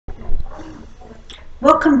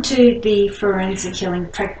Welcome to the Forensic Healing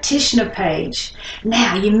Practitioner page.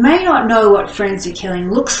 Now, you may not know what forensic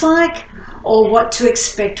healing looks like or what to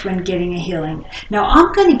expect when getting a healing. Now,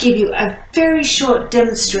 I'm going to give you a very short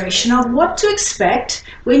demonstration of what to expect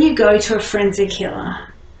when you go to a forensic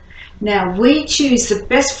healer. Now, we choose the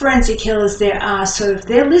best forensic healers there are, so if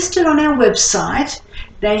they're listed on our website,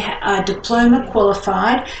 they are diploma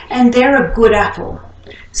qualified and they're a good apple.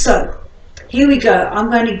 So, here we go. I'm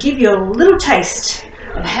going to give you a little taste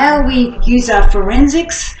of how we use our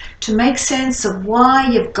forensics to make sense of why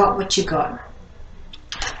you've got what you got.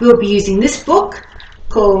 We'll be using this book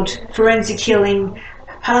called Forensic Healing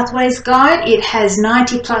Pathways Guide. It has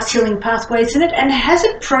 90 plus healing pathways in it and it has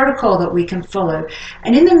a protocol that we can follow.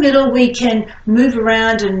 And in the middle we can move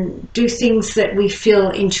around and do things that we feel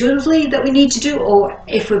intuitively that we need to do, or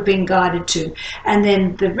if we're being guided to. And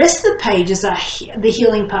then the rest of the pages are the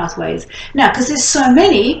healing pathways. Now, because there's so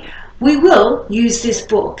many, we will use this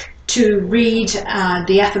book to read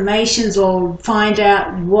the affirmations or find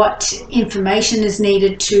out what information is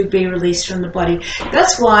needed to be released from the body.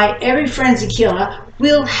 That's why every forensic healer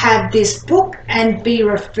will have this book and be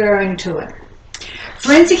referring to it.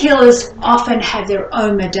 Forensic healers often have their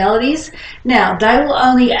own modalities. Now, they will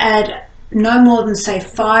only add no more than, say,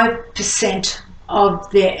 5% of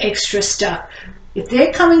their extra stuff. If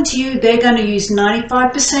they're coming to you, they're going to use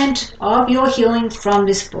 95% of your healing from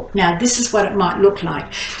this book. Now, this is what it might look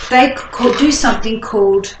like. They could do something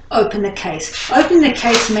called open the case. Open the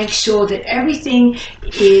case makes sure that everything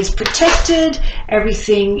is protected,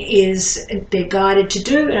 everything is they're guided to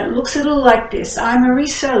do, and it looks a little like this. I,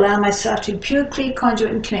 Marisa, allow myself to be pure, clear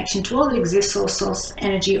conduit and connection to all that exists, or source,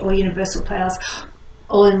 energy, or universal powers,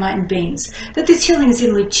 all enlightened beings, that this healing is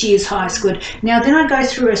in Lucia's highest good. Now then I go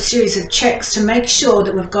through a series of checks to make sure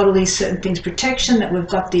that we've got all these certain things, protection, that we've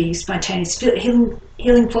got the spontaneous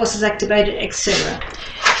healing forces activated, etc.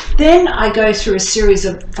 Then I go through a series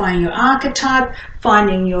of finding your archetype,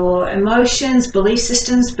 finding your emotions, belief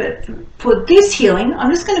systems, but for this healing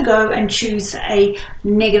I'm just going to go and choose a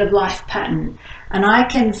negative life pattern. And I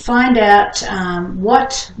can find out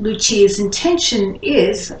what Lucia's intention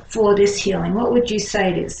is for this healing. What would you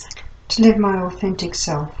say it is? To live my authentic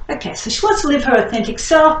self. Okay, so she wants to live her authentic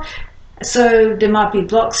self. So there might be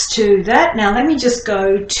blocks to that. Now let me just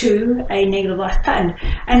go to a negative life pattern.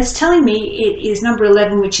 And it's telling me it is number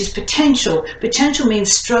 11, which is potential. Potential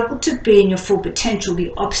means struggle to be in your full potential.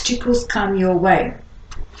 The obstacles come your way.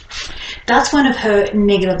 That's one of her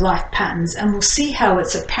negative life patterns, and we'll see how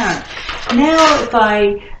it's apparent. Now if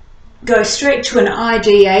I go straight to an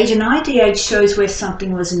ID age shows where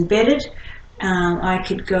something was embedded. I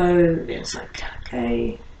could go, it's like,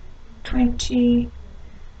 okay, 20,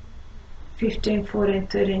 15, 14,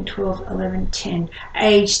 13, 12, 11, 10,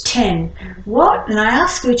 age 10. What? And I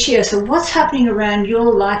asked Lucia, so what's happening around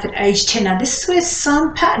your life at age 10? Now this is where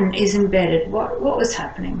some pattern is embedded. What was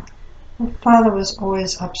happening? My father was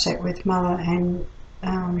always upset with mother, and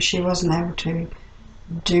she wasn't able to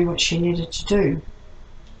do what she needed to do.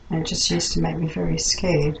 And it just used to make me very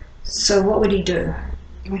scared. So what would he do?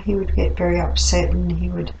 He would get very upset and he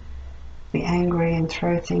would be angry and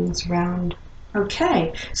throw things around.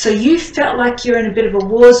 Okay, so you felt like you're in a bit of a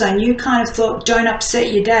war zone. You kind of thought, don't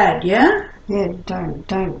upset your dad, yeah? Yeah, don't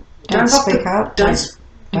speak up.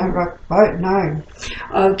 Don't rock the boat, no.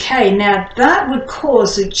 Okay, now that would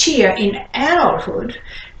cause Lucia in adulthood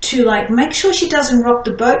to like make sure she doesn't rock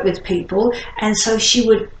the boat with people, and so she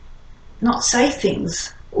would not say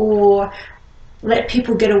things or let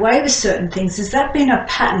people get away with certain things. Has that been a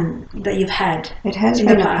pattern that you've had? It has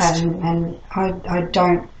been a pattern, and I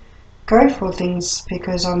don't go for things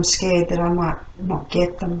because I'm scared that I might not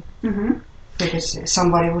get them. Mm-hmm. Because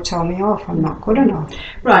somebody will tell me off, I'm not good enough.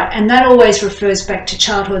 Right, and that always refers back to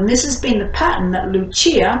childhood. And this has been the pattern that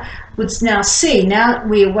Lucia would now see. Now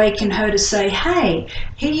we awaken her to say, hey,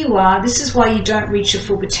 here you are. This is why you don't reach your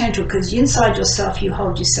full potential, because inside yourself you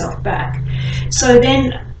hold yourself back. So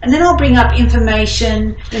then, and then I'll bring up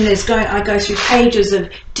information. Then I go through pages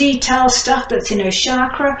of detailed stuff that's in her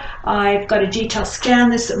chakra. I've got a detailed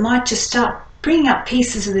scan list that might just start bringing up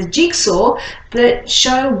pieces of the jigsaw that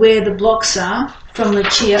show where the blocks are from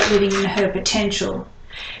Lucia living in her potential.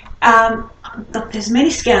 Look, there's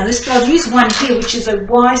many scan lists, but I'll use one here, which is a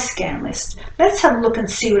Y scan list. Let's have a look and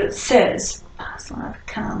see what it says. Past life,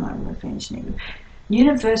 karma, revenge, negative.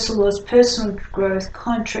 Universal laws, personal growth,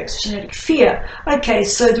 contracts, genetic fear. Okay,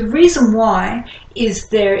 so the reason why is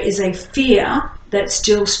there is a fear that's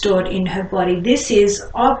still stored in her body. This is,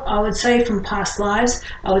 I would say, from past lives.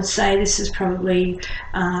 I would say this is probably,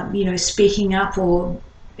 speaking up, or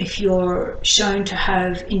if you're shown to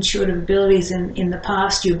have intuitive abilities in the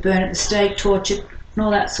past, you're burned at the stake, tortured, and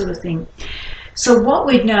all that sort of thing. So what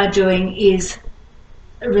we're now doing is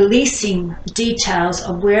releasing details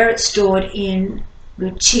of where it's stored in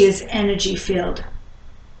Lucia's energy field.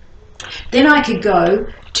 Then I could go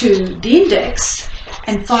to the index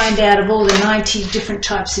and find out of all the 90 different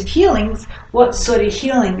types of healings, what sort of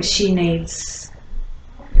healing she needs.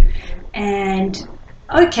 And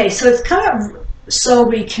okay, so it's kind of soul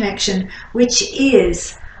reconnection, which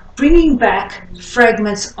is bringing back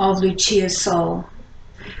fragments of Lucia's soul.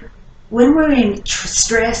 When we're in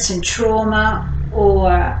stress and trauma, or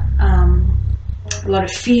a lot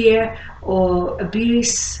of fear or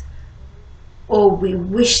abuse, or we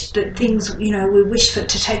wish that things, we wish to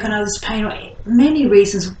take on others' pain, or many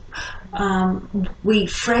reasons, we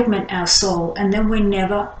fragment our soul, and then we're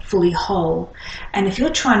never fully whole. And if you're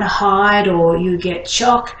trying to hide or you get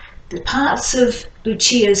shock, the parts of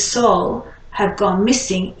Lucia's soul have gone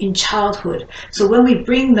missing in childhood. So when we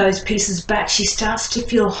bring those pieces back, she starts to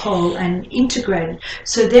feel whole and integrated.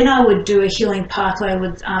 So then I would do a healing pathway. I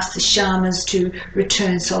would ask the shamans to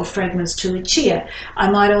return soul fragments to Lucia. I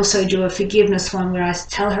might also do a forgiveness one where I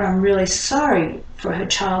tell her I'm really sorry for her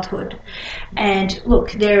childhood. And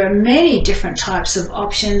look, there are many different types of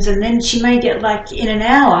options, and then she may get, like in an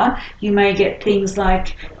hour, you may get things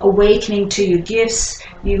like awakening to your gifts,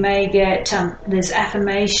 you may get, there's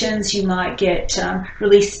affirmations, you might get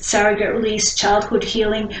surrogate release, childhood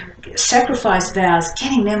healing, sacrifice vows.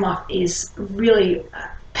 Getting them off is really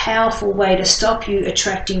a powerful way to stop you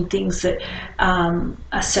attracting things that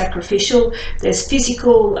are sacrificial. There's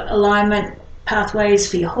physical alignment pathways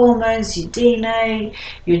for your hormones, your DNA,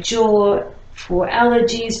 your jaw, for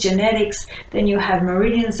allergies, genetics. Then you have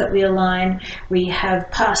meridians that we align. We have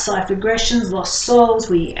past life regressions, lost souls.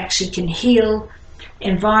 We actually can heal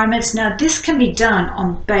environments. Now this can be done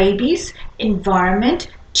on babies, environment,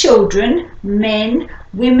 children, men,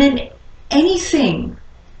 women, anything.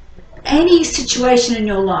 Any situation in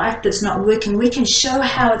your life that's not working, we can show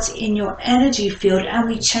how it's in your energy field, and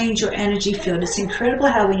we change your energy field. It's incredible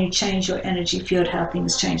how when you change your energy field, how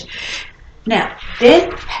things change. Now,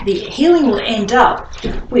 then the healing will end up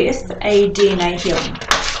with a DNA healing.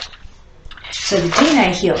 So the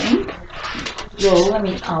DNA healing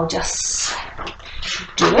I'll just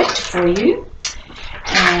do it for you.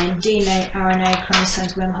 And DNA, RNA,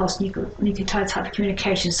 chromosomes, wormholes, nucleotides,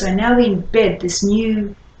 hypercommunication. So now we embed this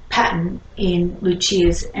new pattern in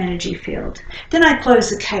Lucia's energy field. Then I close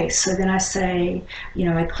the case. So then I say,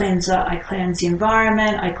 I cleanse the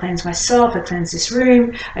environment, I cleanse myself, I cleanse this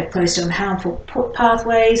room, I close down harmful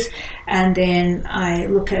pathways, and then I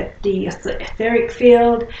look at the etheric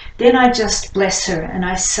field. Then I just bless her, and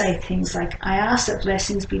I say things like, I ask that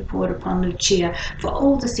blessings be poured upon Lucia for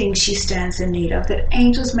all the things she stands in need of, that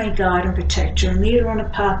angels may guide and protect her and lead her on a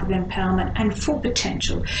path of empowerment and full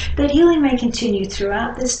potential, that healing may continue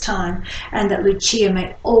throughout this time, and that Lucia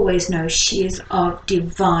may always know she is of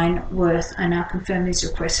divine worth. I now confirm these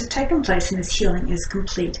requests have taken place and this healing is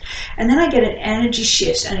complete. And then I get an energy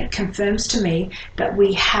shift, and it confirms to me that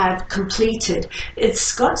we have completed.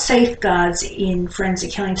 It's got safeguards in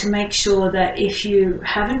forensic healing to make sure that if you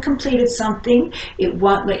haven't completed something, it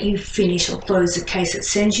won't let you finish or close the case. It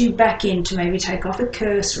sends you back in to maybe take off a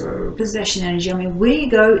curse or a possession energy. I mean, we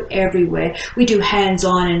go everywhere. We do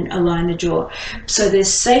hands-on and align the jaw. So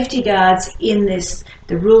there's safety guards in this.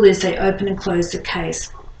 The rule is they open and close the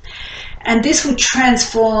case. And this will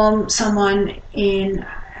transform someone in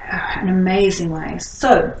an amazing way.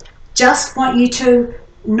 So just want you to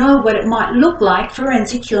know what it might look like,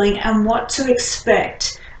 forensic healing, and what to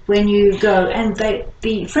expect when you go. And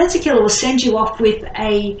the forensic healer will send you off with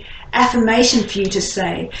a affirmation for you to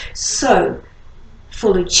say. So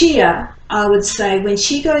for Lucia, I would say when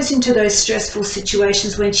she goes into those stressful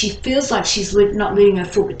situations, when she feels like she's not living her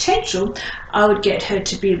full potential, I would get her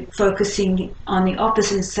to be focusing on the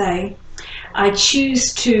opposite and say, I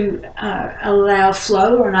choose to allow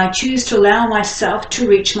flow, and I choose to allow myself to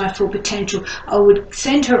reach my full potential. I would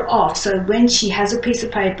send her off. So when she has a piece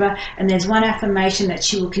of paper and there's one affirmation that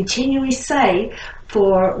she will continually say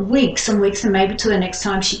for weeks and weeks, and maybe till the next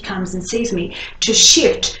time she comes and sees me, to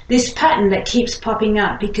shift this pattern that keeps popping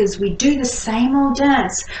up, because we do the same old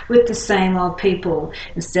dance with the same old people.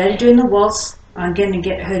 Instead of doing the waltz, I'm going to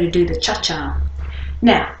get her to do the cha-cha.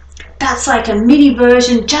 Now, that's like a mini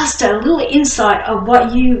version, just a little insight of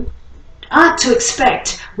what you are to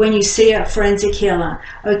expect when you see a forensic healer.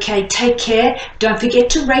 Okay, take care. Don't forget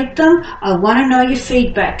to rate them. I want to know your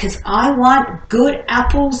feedback, because I want good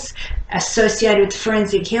apples associated with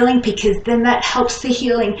forensic healing, because then that helps the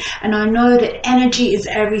healing. And I know that energy is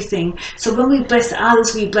everything. So when we bless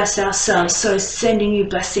others, we bless ourselves. So sending you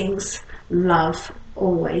blessings, love,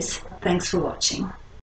 always. Thanks for watching.